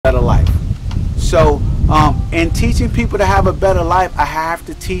So in teaching people to have a better life, I have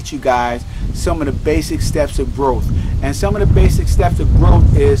to teach you guys some of the basic steps of growth. And some of the basic steps of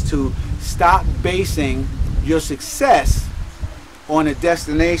growth is to stop basing your success on a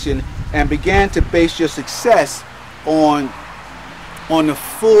destination and begin to base your success on the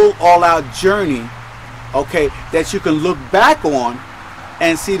full all-out journey, okay, that you can look back on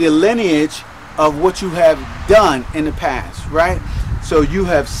and see the lineage of what you have done in the past, right? So you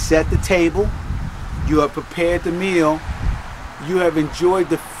have set the table, you have prepared the meal, you have enjoyed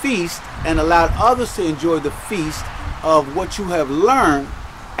the feast and allowed others to enjoy the feast of what you have learned.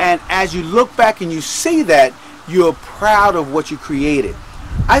 And as you look back and you see that, you're proud of what you created.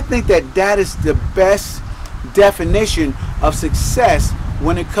 I think that that is the best definition of success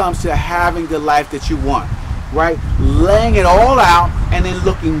when it comes to having the life that you want, right? Laying it all out and then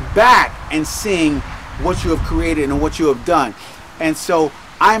looking back and seeing what you have created and what you have done. And so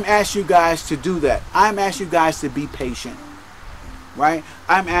I'm asking you guys to do that. I'm asking you guys to be patient, right?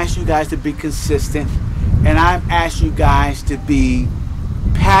 I'm asking you guys to be consistent, and I'm asking you guys to be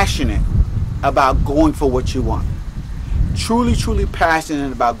passionate about going for what you want. Truly, truly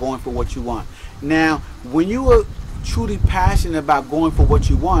passionate about going for what you want. Now, when you are truly passionate about going for what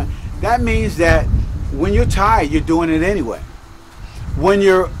you want, that means that when you're tired, you're doing it anyway. When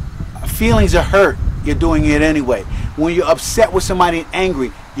your feelings are hurt, you're doing it anyway. When you're upset with somebody and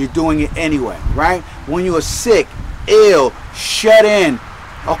angry, you're doing it anyway, right? When you are sick, ill, shut in,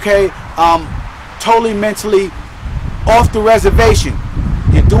 okay, totally mentally off the reservation,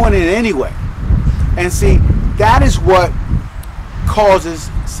 you're doing it anyway. And see, that is what causes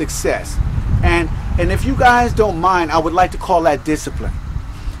success. And if you guys don't mind, I would like to call that discipline,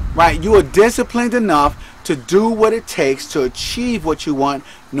 right? You are disciplined enough to do what it takes to achieve what you want,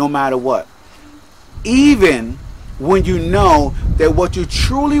 no matter what. Even when you know that what you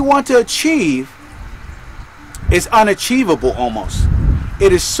truly want to achieve is unachievable almost.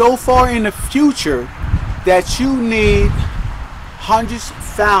 It is so far in the future that you need hundreds,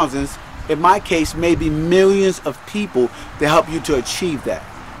 thousands, in my case, maybe millions of people to help you to achieve that.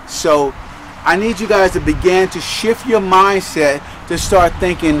 So I need you guys to begin to shift your mindset to start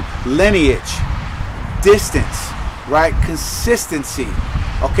thinking lineage, distance, right? Consistency,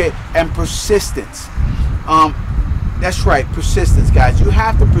 okay, and persistence. That's right, persistence, guys. You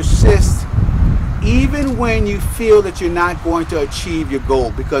have to persist even when you feel that you're not going to achieve your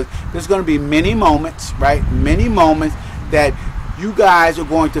goal, because there's going to be many moments, right? Many moments that you guys are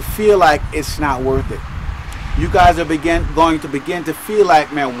going to feel like it's not worth it. You guys are going to begin to feel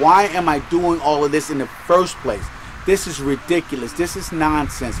like, man, why am I doing all of this in the first place? This is ridiculous. This is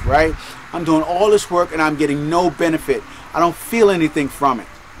nonsense, right? I'm doing all this work and I'm getting no benefit. I don't feel anything from it,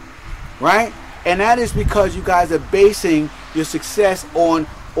 right? And that is because you guys are basing your success on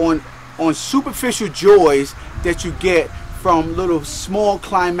superficial joys that you get from little small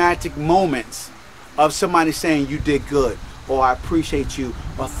climactic moments of somebody saying you did good, or I appreciate you,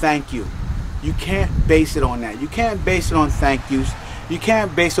 or thank you. You can't base it on that. You can't base it on thank yous. You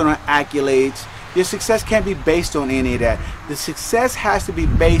can't base it on accolades. Your success can't be based on any of that. The success has to be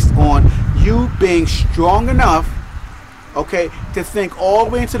based on you being strong enough, okay, to think all the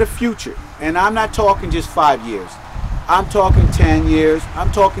way into the future. And I'm not talking just 5 years. I'm talking 10 years.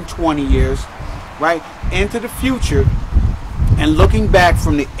 I'm talking 20 years, right, into the future, and looking back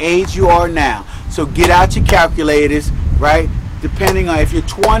from the age you are now. So get out your calculators, right? Depending on, if you're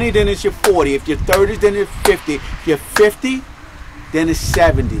 20, then it's your 40. If you're 30, then it's 50. If you're 50, then it's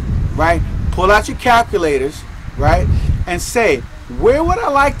 70, right? Pull out your calculators, right? And say, where would I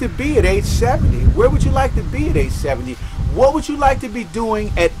like to be at age 70? Where would you like to be at age 70? What would you like to be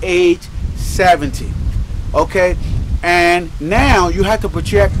doing at age 70? Okay? And now you have to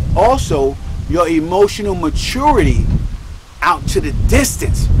project also your emotional maturity out to the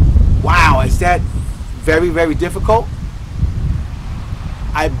distance. Wow, is that very, very difficult?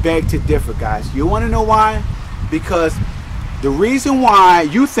 I beg to differ, guys. You want to know why? Because the reason why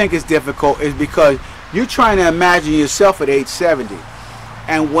you think it's difficult is because you're trying to imagine yourself at age 70.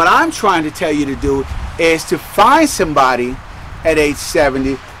 And what I'm trying to tell you to do is to find somebody at age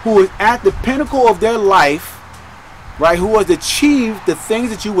 70 who is at the pinnacle of their life, right, who has achieved the things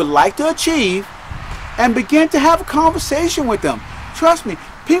that you would like to achieve, and begin to have a conversation with them. Trust me,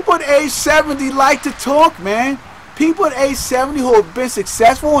 people at age 70 like to talk, man. People at age 70 who have been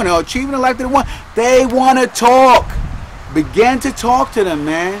successful and are achieving the life they want, they want to talk. Begin to talk to them,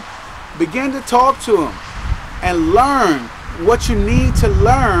 man. Begin to talk to them and learn what you need to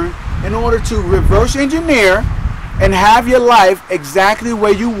learn in order to reverse engineer and have your life exactly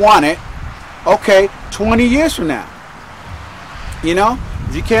where you want it, okay, 20 years from now. You know,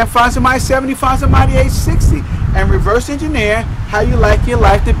 If you can't find somebody 70, find somebody age 60, and reverse engineer how you like your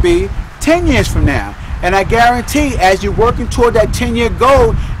life to be 10 years from now. And I guarantee, as you're working toward that 10-year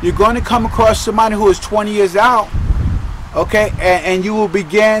goal, you're going to come across somebody who is 20 years out, okay? And you will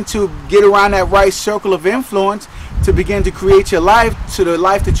begin to get around that right circle of influence to begin to create your life to the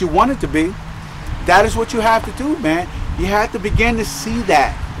life that you want it to be. That is what you have to do, man. You have to begin to see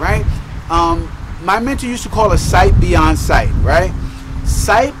that, right? My mentor used to call it sight beyond sight, right?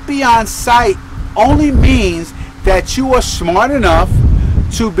 Sight beyond sight only means that you are smart enough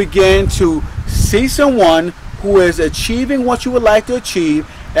to begin to see someone who is achieving what you would like to achieve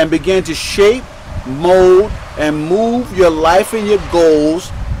and begin to shape, mold, and move your life and your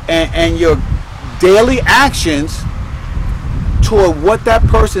goals and your daily actions toward what that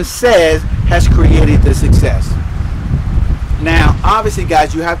person says has created the success. Now, obviously,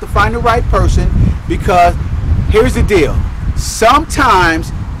 guys, you have to find the right person, because here's the deal.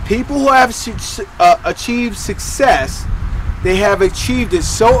 Sometimes people who have achieved success, they have achieved it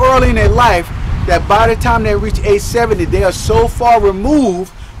so early in their life that by the time they reach age 70, they are so far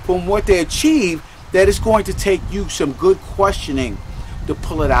removed from what they achieved that it's going to take you some good questioning to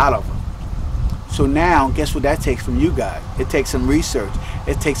pull it out of them. So now, guess what that takes from you guys? It takes some research.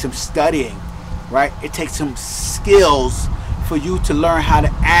 It takes some studying, right? It takes some skills for you to learn how to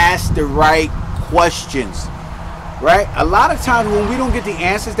ask the right questions, right? A lot of times when we don't get the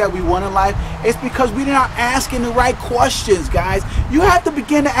answers that we want in life, it's because we're not asking the right questions, guys. You have to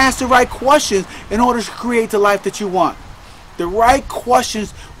begin to ask the right questions in order to create the life that you want. The right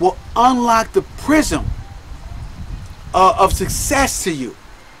questions will unlock the prism of success to you.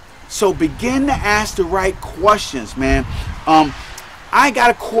 So begin to ask the right questions, man. I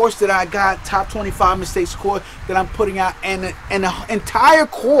got a course that I got, Top 25 Mistakes course, that I'm putting out, and the entire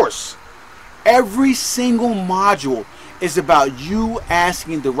course, every single module is about you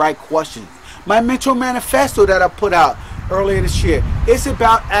asking the right questions. My mentor manifesto that I put out earlier this year, it's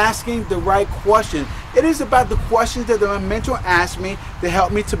about asking the right questions. It is about the questions that my mentor asked me to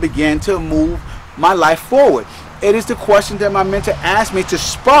help me to begin to move my life forward. It is the question that my mentor asked me to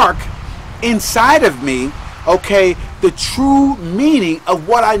spark inside of me, okay, the true meaning of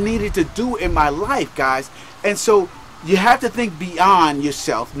what I needed to do in my life, guys. And so you have to think beyond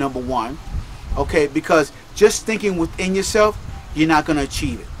yourself, number one, okay, because just thinking within yourself, you're not going to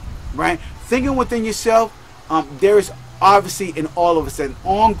achieve it, right? Thinking within yourself, there is obviously in all of us an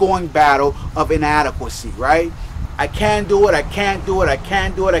ongoing battle of inadequacy, right? I can't do it, I can't do it, I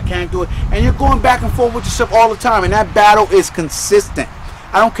can't do it, I can't do it. And you're going back and forth with yourself all the time, and that battle is consistent.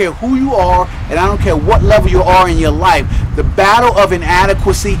 I don't care who you are, and I don't care what level you are in your life. The battle of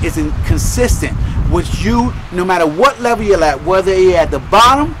inadequacy is consistent with you, no matter what level you're at, whether you're at the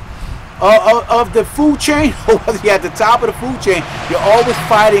bottom of the food chain or whether you're at the top of the food chain. You're always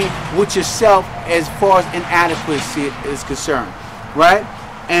fighting with yourself as far as inadequacy is concerned, right?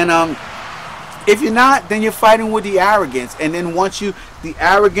 And if you're not, then you're fighting with the arrogance, and then once the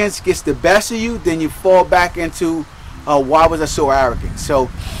arrogance gets the best of you, then you fall back into why was I so arrogant? So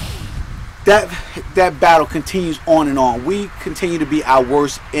that battle continues on and on. We continue to be our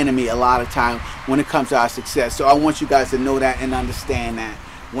worst enemy a lot of times when it comes to our success. So I want you guys to know that and understand that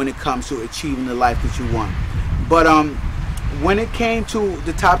when it comes to achieving the life that you want. But when it came to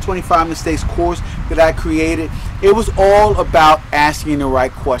the Top 25 Mistakes course that I created, it was all about asking the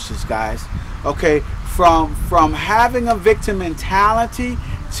right questions, guys. Okay, from having a victim mentality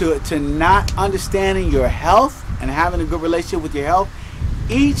to not understanding your health and having a good relationship with your health.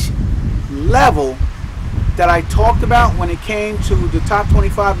 Each level that I talked about when it came to the Top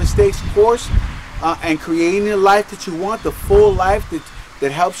 25 Mistakes course and creating the life that you want, the full life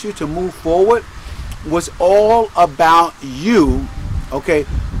that helps you to move forward, was all about you, okay,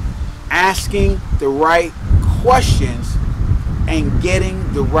 asking the right questions and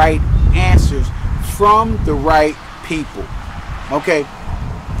getting the right answers from the right people. Okay,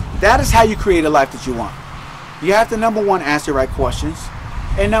 that is how you create a life that you want. You have to, number one, ask the right questions,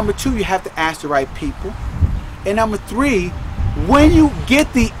 and number two, you have to ask the right people, and number three, when you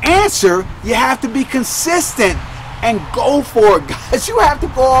get the answer, you have to be consistent and go for it, guys. You have to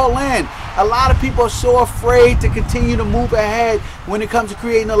go all in. A lot of people are so afraid to continue to move ahead when it comes to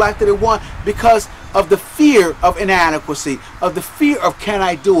creating the life that they want because of the fear of inadequacy, of the fear of can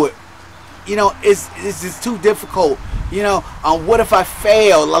I do it? You know, it's too difficult. You know, what if I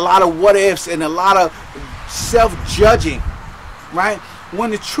fail? A lot of what ifs and a lot of self-judging, right?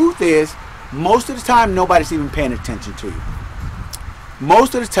 When the truth is, most of the time, nobody's even paying attention to you.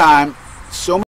 Most of the time, so